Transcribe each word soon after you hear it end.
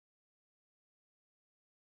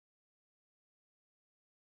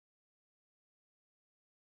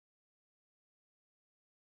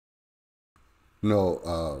You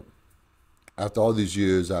know, after all these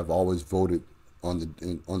years, I've always voted on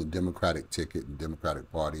the Democratic ticket and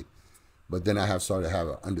Democratic Party, but then I have started to have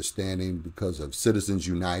an understanding because of Citizens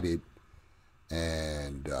United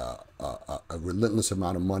and a relentless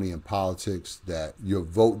amount of money in politics that your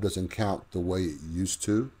vote doesn't count the way it used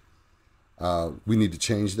to. We need to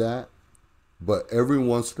change that. But every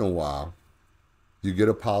once in a while, you get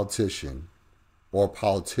a politician or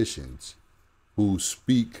politicians who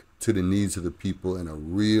speak to the needs of the people in a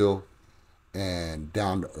real and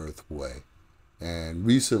down-to-earth way. And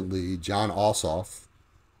recently, John Ossoff,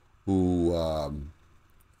 who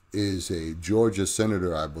is a Georgia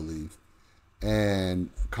senator, I believe,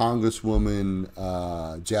 and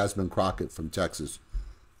Congresswoman Jasmine Crockett from Texas,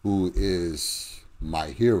 who is my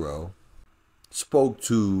hero, spoke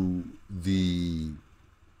to the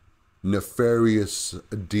nefarious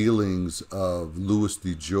dealings of Louis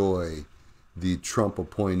Dejoy, the Trump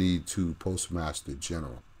appointee to Postmaster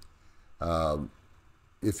General.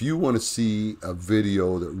 If you want to see a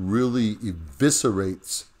video that really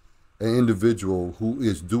eviscerates an individual who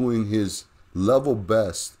is doing his level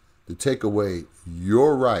best to take away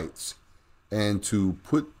your rights and to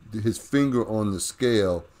put his finger on the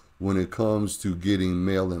scale when it comes to getting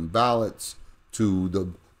mail-in ballots, to the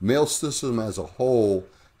mail system as a whole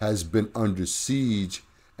has been under siege,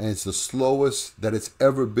 and it's the slowest that it's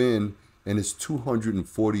ever been in its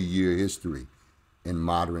 240-year history in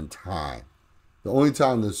modern time. The only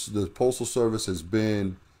time the Postal Service has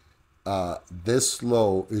been this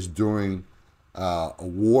slow is during a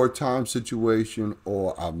wartime situation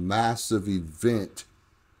or a massive event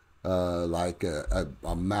like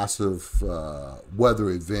a massive weather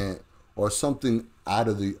event or something out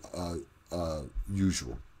of the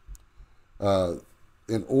usual.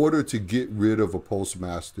 In order to get rid of a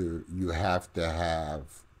postmaster, you have to have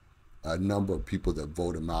a number of people that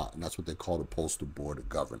vote him out, and that's what they call the Postal Board of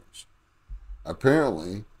Governors.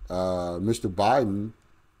 Apparently, Mr. Biden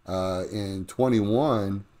in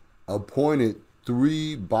 21 appointed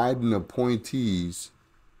 3 Biden appointees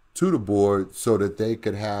to the board so that they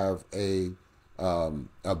could have a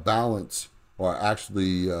balance, or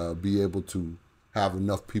actually be able to have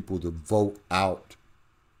enough people to vote out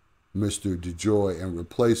Mr. Dejoy and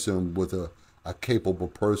replace him with a capable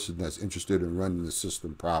person that's interested in running the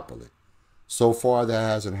system properly. So far, that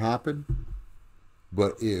hasn't happened.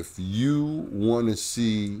 But if you want to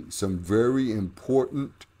see some very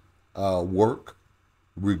important work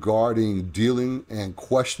regarding dealing and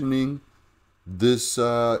questioning this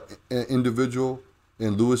individual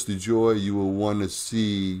in Louis Dejoy, you will want to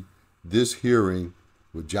see this hearing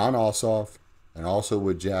with John Ossoff and also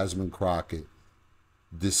with Jasmine Crockett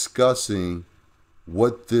discussing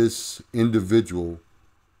what this individual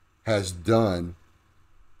has done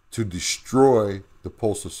to destroy the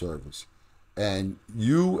Postal Service. And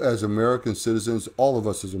you as American citizens, all of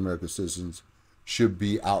us as American citizens, should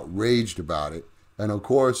be outraged about it. And of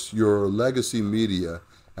course, your legacy media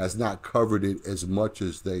has not covered it as much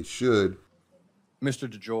as they should. Mr.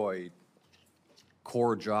 Dejoy,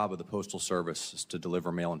 core job of the Postal Service is to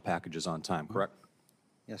deliver mail and packages on time, correct?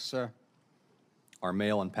 Yes, sir. Are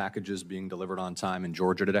mail and packages being delivered on time in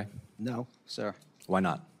Georgia today? No, sir. Why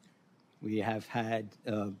not? We have had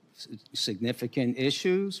significant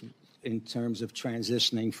issues in terms of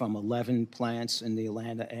transitioning from 11 plants in the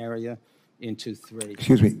Atlanta area into 3.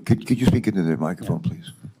 Excuse me, could you speak into the microphone,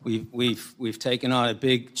 please? We've taken on a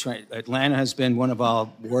big Atlanta has been one of our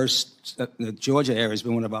worst. The Georgia area has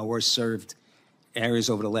been one of our worst served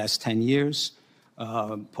areas over the last 10 years,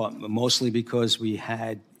 mostly because we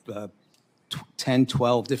had 10,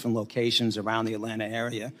 12 different locations around the Atlanta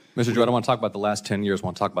area. Mr. Dejoy, I don't want to talk about the last 10 years. I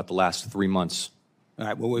want to talk about the last 3 months. All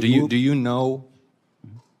right. Well, do you know,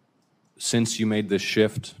 since you made this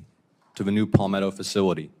shift to the new Palmetto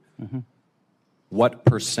facility, what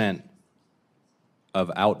 %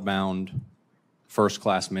 of outbound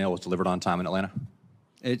first-class mail was delivered on time in Atlanta?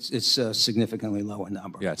 It's a significantly lower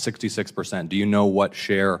number. Yeah, it's 66%. Do you know what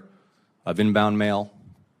share of inbound mail,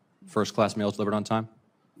 first-class mail is delivered on time?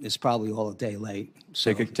 It's probably all a day late.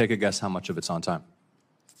 So Take a guess how much of it's on time.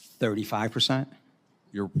 35%.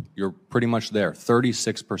 You're pretty much there.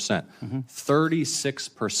 36%.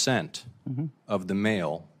 36% of the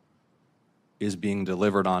mail is being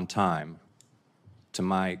delivered on time to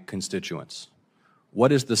my constituents.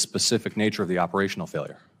 What is the specific nature of the operational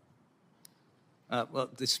failure? Well,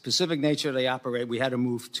 the specific nature of the operate, we had to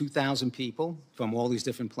move 2,000 people from all these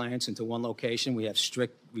different plants into one location. We have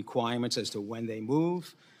strict requirements as to when they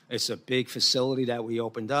move. It's a big facility that we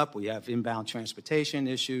opened up. We have inbound transportation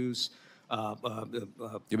issues. Yeah,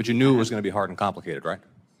 but you knew it was going to be hard and complicated, right?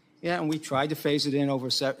 Yeah, and we tried to phase it in over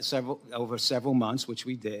several months, which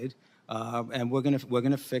we did, and we're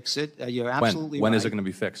gonna fix it. You're absolutely right. When is it going to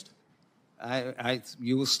be fixed?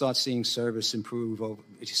 You will start seeing service improve.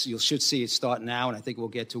 You should see it start now, and I think we'll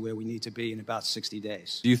get to where we need to be in about 60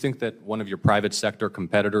 days. Do you think that one of your private sector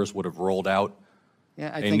competitors would have rolled out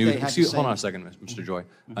Yeah, I a think new? they have the Hold on same- a second, Mr. Joy.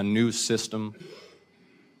 A new system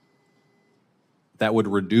that would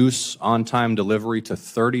reduce on-time delivery to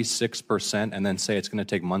 36% and then say it's going to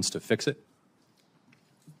take months to fix it?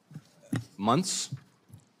 Months?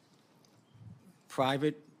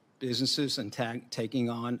 Private businesses and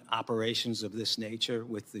taking on operations of this nature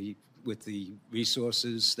with the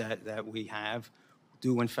resources that we have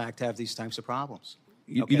do in fact have these types of problems.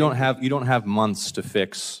 You Okay? don't have months to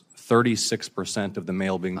fix 36% of the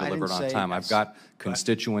mail being I didn't delivered on say time. I've yes, got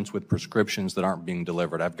constituents with prescriptions that aren't being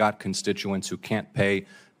delivered. I've got constituents who can't pay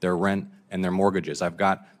their rent and their mortgages. I've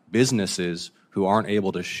got businesses who aren't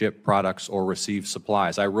able to ship products or receive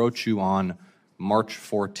supplies. I wrote you on March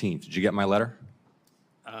 14th. Did you get my letter?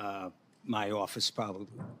 My office got.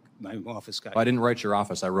 I didn't write your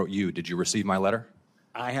office. I wrote you. Did you receive my letter?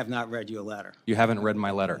 I have not read your letter. You haven't read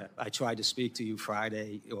my letter. I tried to speak to you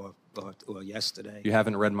Friday or yesterday. You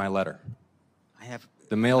haven't read my letter. I have.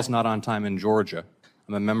 The mail's not on time in Georgia.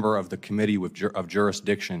 I'm a member of the Committee of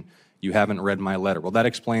Jurisdiction. You haven't read my letter. Well, that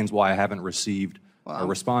explains why I haven't received a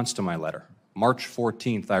response to my letter. March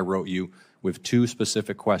 14th, I wrote you with 2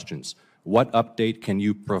 specific questions. What update can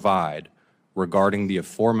you provide regarding the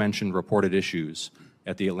aforementioned reported issues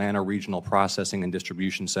at the Atlanta Regional Processing and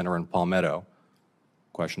Distribution Center in Palmetto?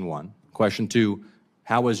 Question 1. Question 2,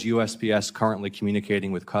 how is USPS currently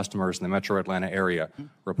communicating with customers in the metro Atlanta area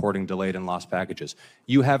reporting delayed and lost packages?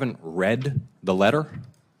 You haven't read the letter?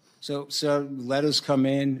 So letters come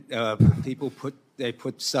in, people put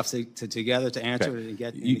stuff together to answer it and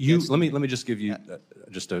get. Let me just give you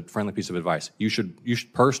just a friendly piece of advice. You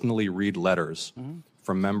should personally read letters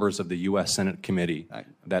from members of the U.S. Senate committee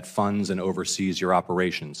that funds and oversees your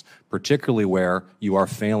operations, particularly where you are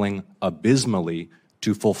failing abysmally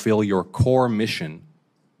to fulfill your core mission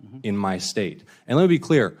in my state. And let me be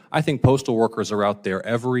clear, I think postal workers are out there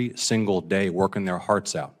every single day working their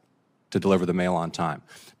hearts out to deliver the mail on time.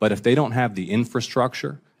 But if they don't have the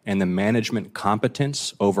infrastructure and the management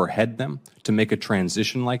competence overhead them to make a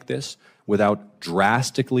transition like this without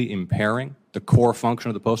drastically impairing the core function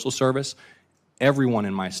of the Postal Service, everyone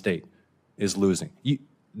in my state is losing.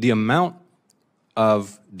 The amount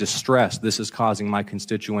of distress this is causing my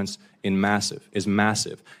constituents is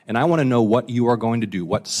massive. And I want to know what you are going to do,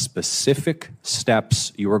 what specific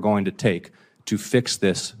steps you are going to take to fix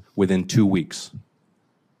this within 2 weeks.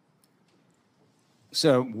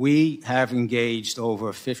 So we have engaged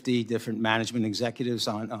over 50 different management executives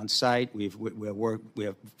on site. We're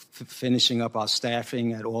finishing up our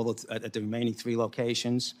staffing at the remaining 3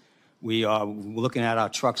 locations. We are looking at our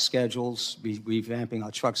truck schedules, revamping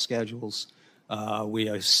our truck schedules. We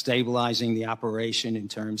are stabilizing the operation in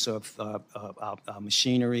terms of our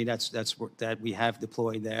machinery that we have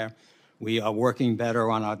deployed there. We are working better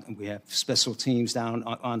we have special teams down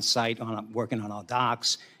on site working on our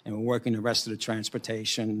docks, and we're working the rest of the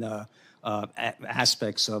transportation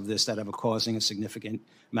aspects of this that are causing a significant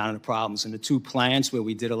amount of problems. And the 2 plants where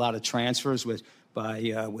we did a lot of transfers,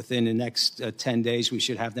 within the next 10 days, we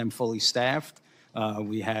should have them fully staffed.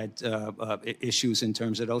 We had issues in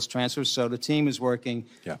terms of those transfers. So the team is working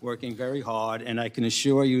very hard, and I can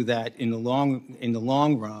assure you that in the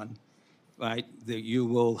long run, right, that you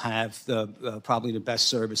will have probably the best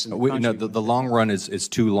service in the country. No, the long run is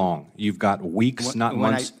too long. You've got weeks, not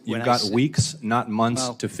months. You've got weeks, not months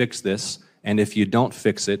to fix this. And if you don't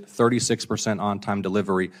fix it, 36% on-time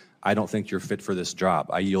delivery, I don't think you're fit for this job.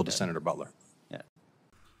 I yield to Senator Butler. Yeah.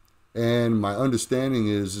 And my understanding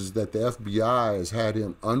is that the FBI has had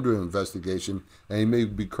him under investigation, and he may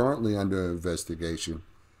be currently under investigation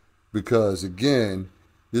because, again,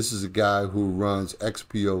 this is a guy who runs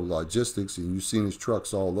XPO Logistics, and you've seen his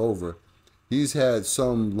trucks all over. He's had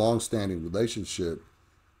some long-standing relationship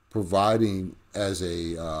providing as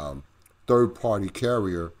a third-party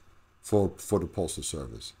carrier for the Postal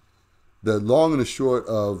Service. The long and the short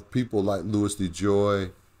of people like Louis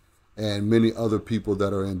Dejoy and many other people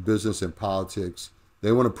that are in business and politics,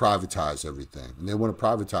 they want to privatize everything. And they want to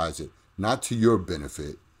privatize it not to your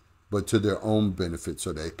benefit, but to their own benefit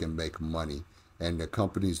so they can make money. And the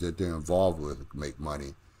companies that they're involved with make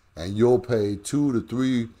money. And you'll pay 2 to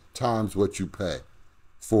 3 times what you pay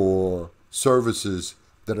for services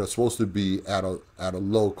that are supposed to be at a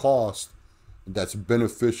low cost that's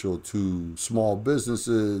beneficial to small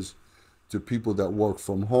businesses, to people that work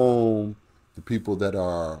from home, to people that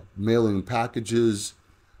are mailing packages.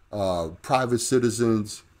 private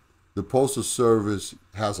citizens. The Postal Service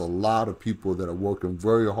has a lot of people that are working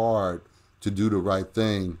very hard to do the right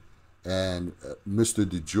thing, and Mr.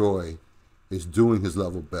 Dejoy is doing his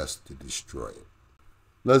level best to destroy it.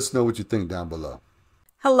 Let us know what you think down below.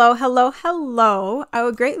 Hello, hello, hello. I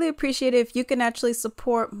would greatly appreciate it if you can actually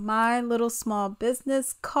support my little small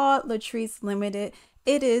business called Latrice Limited.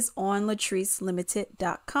 It is on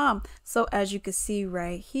latricelimited.com. So as you can see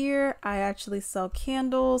right here, I actually sell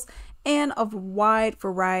candles and a wide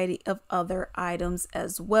variety of other items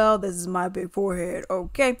as well. This is my big forehead,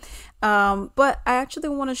 okay? But I actually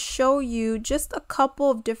want to show you just a couple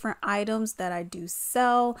of different items that I do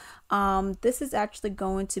sell. This is actually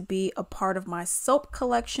going to be a part of my soap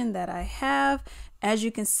collection that I have. As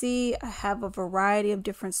you can see, I have a variety of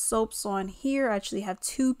different soaps on here. I actually have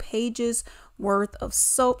 2 pages worth of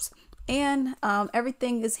soaps, and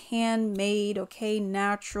everything is handmade, okay,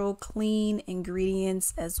 natural, clean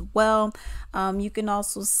ingredients as well. You can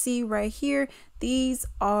also see right here, these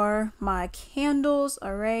are my candles.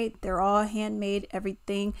 All right, they're all handmade,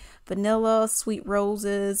 everything vanilla, sweet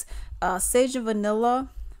roses, sage and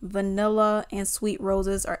vanilla and sweet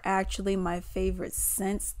roses are actually my favorite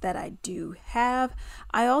scents that I do have.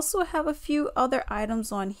 I also have a few other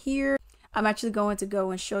items on here. I'm actually going to go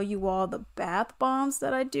and show you all the bath bombs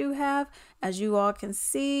that I do have. As you all can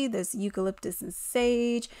see, there's eucalyptus and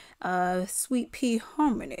sage, sweet pea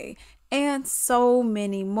harmony, and so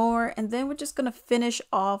many more. And then we're just going to finish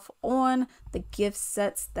off on the gift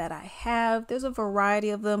sets that I have. There's a variety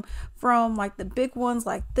of them, from like the big ones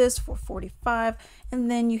like this for $45, and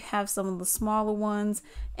then you have some of the smaller ones,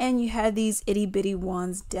 and you have these itty bitty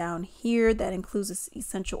ones down here that includes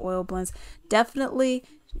essential oil blends. Definitely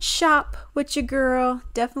shop with your girl.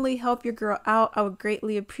 Definitely help your girl out. I would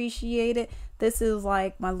greatly appreciate it. This is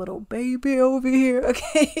like my little baby over here,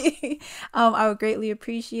 okay? I would greatly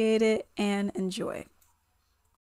appreciate it, and enjoy.